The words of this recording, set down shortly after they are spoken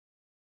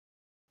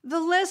The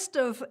list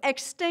of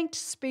extinct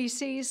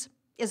species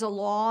is a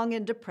long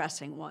and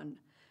depressing one,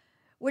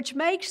 which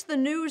makes the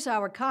news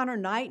our Conor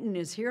Knighton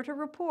is here to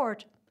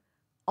report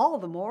all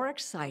the more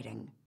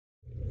exciting.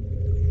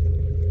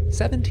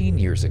 17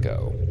 years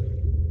ago,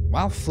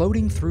 while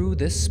floating through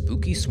this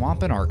spooky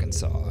swamp in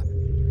Arkansas,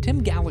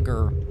 Tim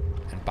Gallagher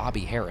and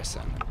Bobby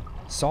Harrison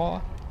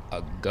saw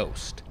a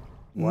ghost.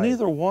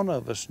 Neither one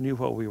of us knew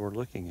what we were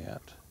looking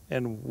at,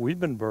 and we've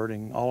been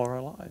birding all of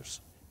our lives.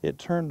 It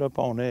turned up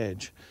on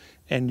edge,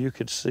 and you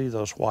could see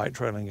those white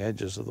trailing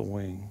edges of the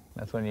wing.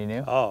 That's when you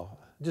knew? Oh.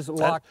 Just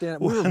locked in.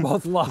 We were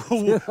both locked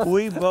in.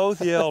 We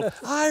both yelled,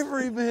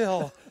 "Ivory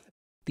bill!"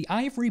 The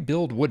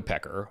ivory-billed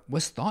woodpecker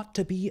was thought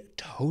to be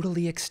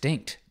totally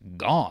extinct,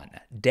 gone,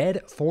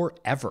 dead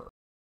forever.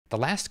 The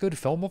last good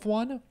film of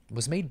one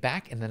was made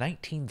back in the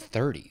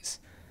 1930s.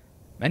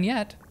 And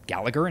yet,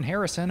 Gallagher and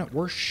Harrison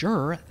were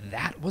sure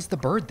that was the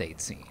bird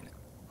they'd seen.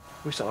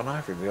 We saw an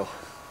ivory bill.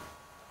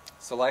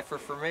 It's a lifer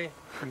for me.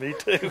 Me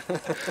too.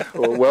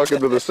 Well, welcome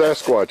to the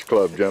Sasquatch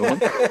Club, gentlemen.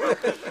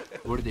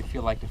 What did it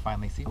feel like to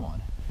finally see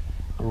one?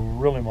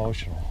 Real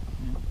emotional.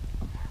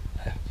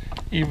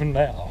 Even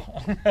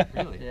now.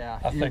 Really? Yeah.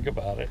 I think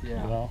about it,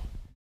 Yeah. you know.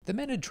 The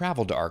men had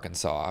traveled to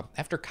Arkansas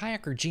after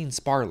kayaker Gene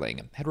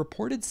Sparling had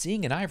reported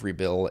seeing an ivory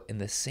bill in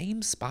the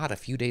same spot a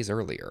few days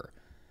earlier.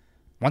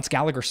 Once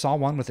Gallagher saw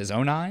one with his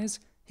own eyes,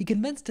 he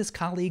convinced his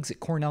colleagues at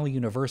Cornell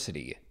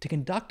University to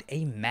conduct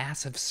a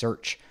massive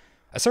search,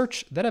 a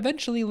search that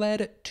eventually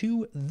led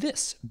to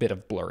this bit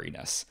of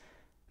blurriness.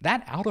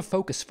 That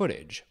out-of-focus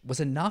footage was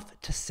enough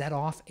to set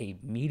off a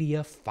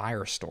media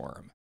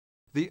firestorm.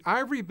 The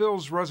ivory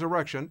bill's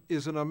resurrection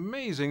is an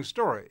amazing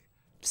story.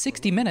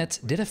 60 Minutes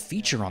did a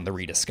feature on the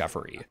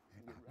rediscovery.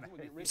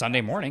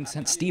 Sunday Morning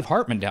sent Steve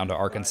Hartman down to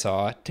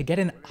Arkansas to get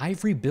an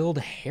ivory-billed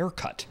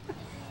haircut.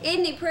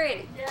 Isn't he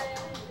pretty?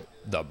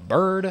 The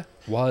bird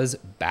was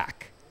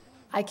back.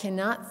 I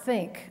cannot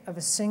think of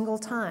a single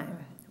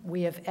time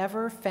we have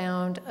ever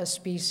found a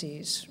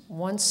species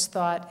once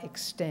thought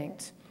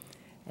extinct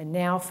and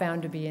now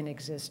found to be in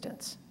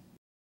existence.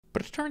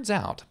 But it turns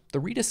out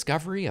the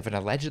rediscovery of an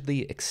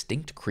allegedly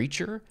extinct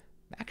creature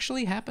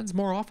actually happens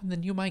more often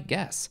than you might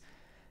guess.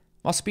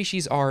 While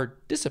species are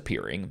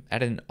disappearing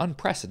at an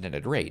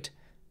unprecedented rate,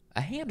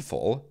 a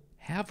handful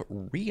have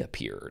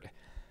reappeared.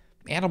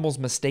 Animals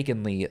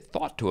mistakenly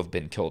thought to have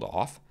been killed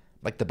off,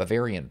 like the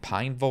Bavarian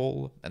pine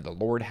vole and the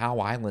Lord Howe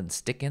Island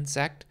stick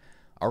insect,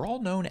 are all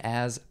known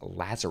as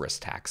Lazarus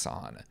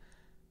taxon.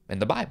 In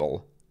the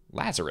Bible,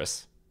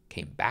 Lazarus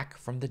came back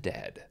from the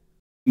dead.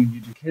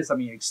 You hear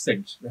something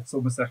extinct, that's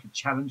almost like a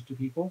challenge to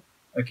people.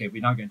 Okay,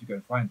 we're now going to go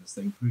and find this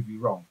thing, prove you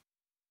wrong.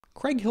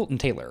 Craig Hilton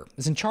Taylor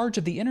is in charge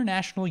of the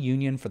International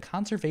Union for the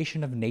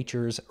Conservation of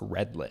Nature's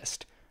Red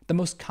List, the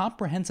most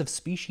comprehensive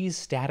species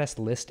status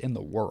list in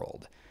the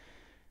world.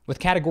 With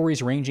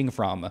categories ranging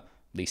from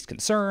least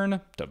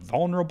concern, to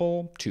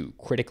vulnerable, to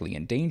critically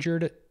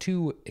endangered,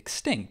 to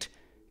extinct,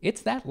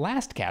 it's that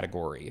last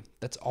category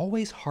that's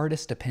always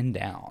hardest to pin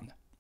down.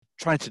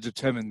 Trying to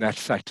determine that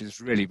fact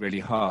is really, really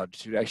hard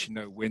to actually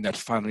know when that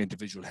final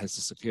individual has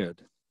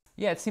disappeared.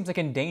 Yeah, it seems like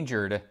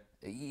endangered,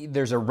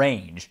 there's a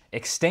range.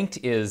 Extinct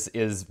is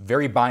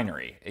very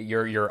binary.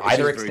 You're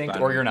either extinct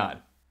or you're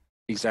not.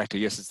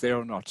 Exactly, yes, it's there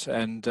or not.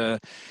 And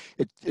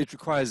it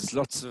requires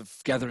lots of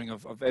gathering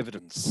of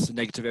evidence,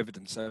 negative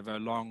evidence, over a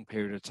long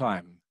period of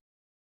time.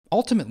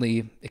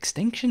 Ultimately,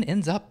 extinction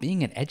ends up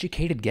being an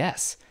educated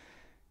guess.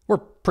 We're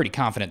pretty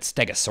confident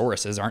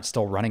stegosauruses aren't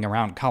still running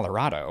around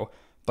Colorado,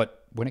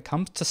 but when it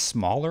comes to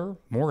smaller,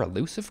 more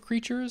elusive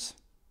creatures,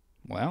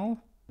 well...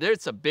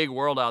 There's a big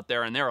world out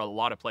there, and there are a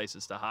lot of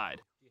places to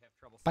hide.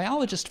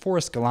 Biologist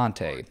Forrest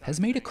Galante has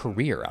made a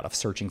career out of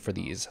searching for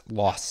these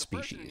lost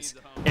species.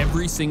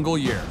 Every single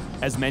year,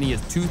 as many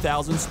as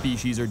 2,000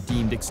 species are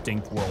deemed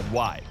extinct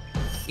worldwide.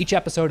 Each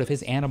episode of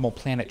his Animal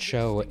Planet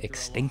show,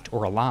 Extinct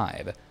or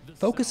Alive,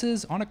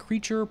 focuses on a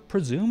creature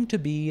presumed to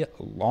be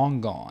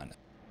long gone.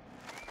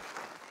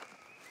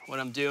 What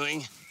I'm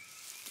doing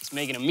is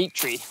making a meat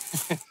tree.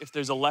 If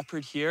there's a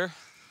leopard here,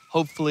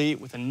 hopefully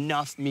with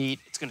enough meat,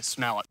 it's gonna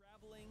smell it.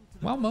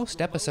 While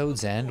most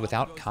episodes end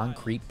without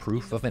concrete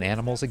proof of an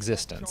animal's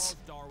existence,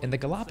 in the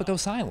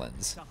Galapagos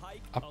Islands,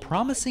 a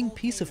promising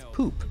piece of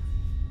poop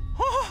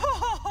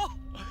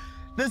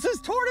This is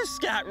tortoise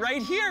scat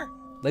right here.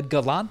 Led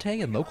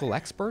Galante and local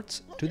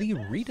experts to the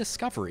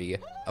rediscovery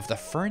of the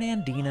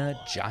Fernandina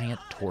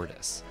giant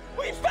tortoise.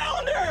 We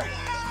found her!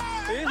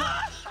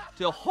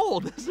 To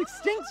hold this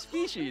extinct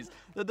species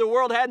that the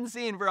world hadn't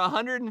seen for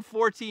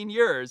 114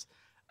 years,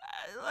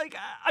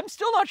 I'm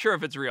still not sure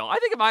if it's real. I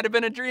think it might have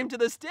been a dream to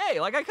this day.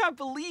 I can't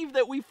believe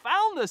that we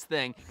found this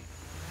thing.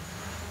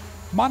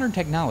 Modern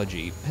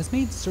technology has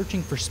made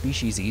searching for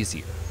species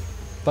easier,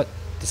 but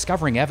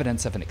discovering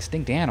evidence of an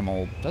extinct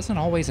animal doesn't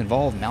always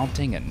involve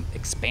mounting an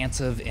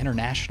expansive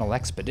international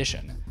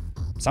expedition.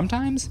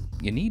 Sometimes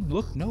you need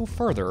look no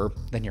further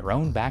than your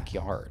own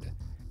backyard.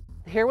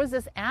 Here was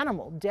this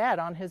animal dead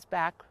on his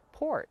back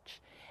porch,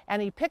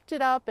 and he picked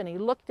it up and he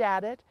looked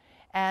at it,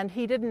 and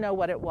he didn't know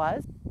what it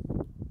was.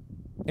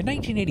 In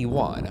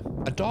 1981,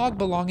 A dog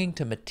belonging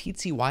to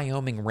Meeteetse,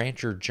 Wyoming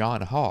rancher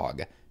John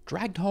Hogg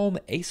dragged home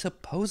a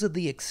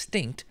supposedly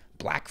extinct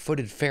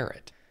black-footed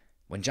ferret.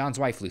 When John's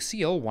wife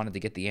Lucille wanted to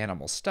get the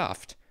animal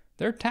stuffed,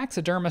 their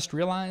taxidermist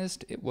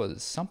realized it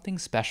was something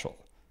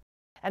special.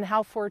 And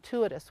how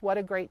fortuitous, what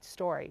a great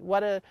story,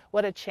 what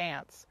a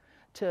chance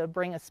to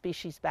bring a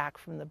species back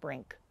from the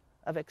brink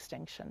of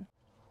extinction.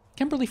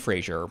 Kimberly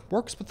Frazier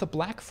works with the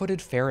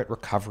Black-Footed Ferret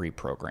Recovery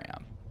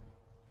Program.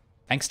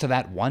 Thanks to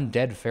that one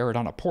dead ferret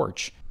on a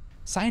porch,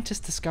 scientists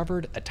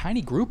discovered a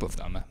tiny group of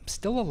them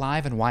still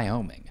alive in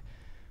Wyoming.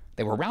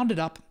 They were rounded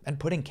up and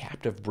put in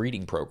captive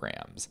breeding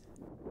programs.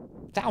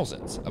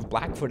 Thousands of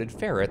black-footed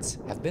ferrets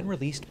have been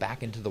released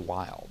back into the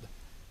wild.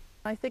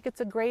 I think it's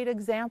a great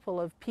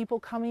example of people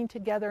coming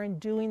together and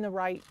doing the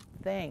right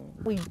thing.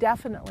 We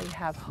definitely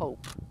have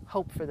hope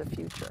for the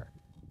future.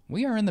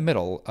 We are in the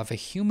middle of a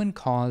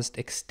human-caused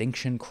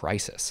extinction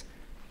crisis.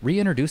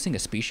 Reintroducing a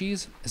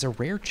species is a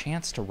rare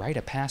chance to right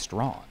a past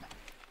wrong.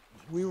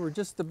 We were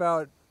just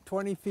about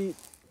 20 feet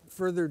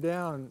further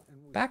down.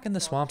 Back in the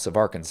swamps of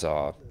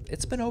Arkansas,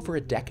 it's been over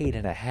a decade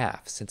and a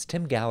half since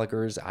Tim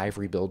Gallagher's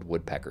ivory-billed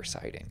woodpecker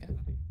sighting.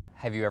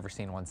 Have you ever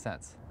seen one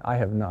since? I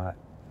have not.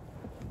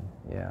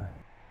 Yeah.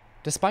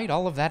 Despite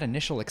all of that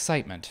initial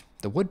excitement,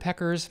 the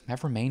woodpeckers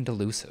have remained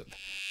elusive.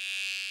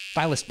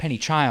 Stylist Penny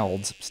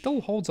Childs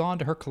still holds on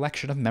to her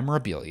collection of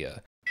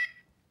memorabilia.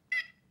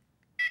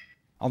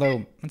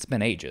 Although it's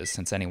been ages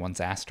since anyone's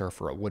asked her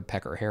for a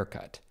woodpecker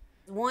haircut.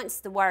 Once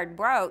the word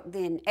broke,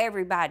 then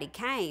everybody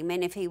came,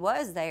 and if he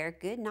was there,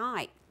 good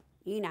night.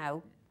 You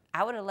know,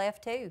 I would have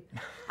left too.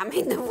 I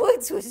mean, the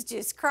woods was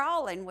just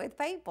crawling with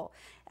people.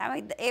 I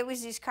mean, it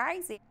was just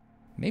crazy.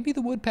 Maybe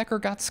the woodpecker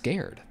got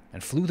scared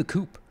and flew the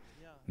coop.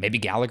 Maybe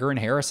Gallagher and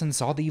Harrison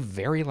saw the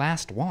very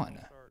last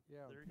one.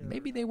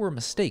 Maybe they were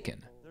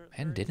mistaken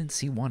and didn't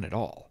see one at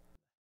all.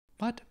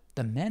 But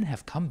the men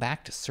have come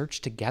back to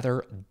search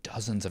together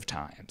dozens of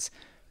times.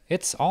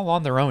 It's all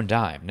on their own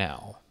dime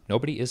now.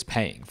 Nobody is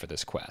paying for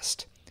this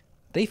quest.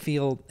 They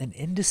feel an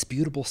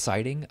indisputable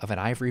sighting of an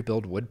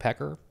ivory-billed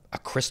woodpecker, a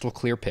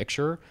crystal-clear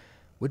picture,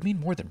 would mean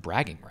more than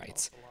bragging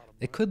rights.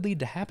 It could lead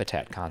to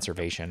habitat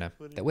conservation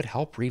that would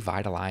help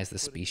revitalize the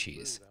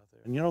species.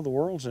 And you know, the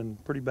world's in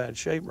pretty bad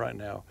shape right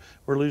now.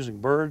 We're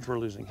losing birds, we're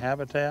losing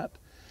habitat,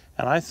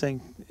 and I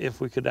think if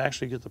we could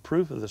actually get the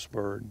proof of this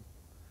bird,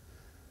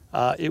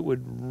 it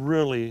would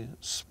really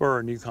spur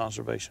a new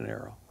conservation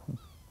era.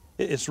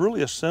 It's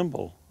really a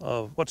symbol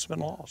of what's been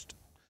lost.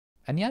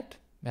 And yet,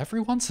 every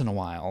once in a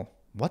while,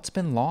 what's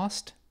been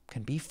lost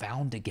can be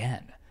found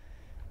again.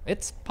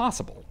 It's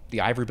possible the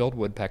ivory-billed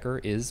woodpecker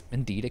is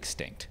indeed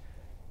extinct.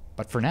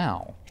 But for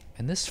now,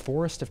 in this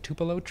forest of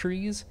tupelo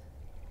trees,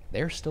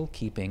 they're still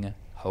keeping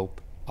hope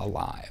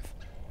alive.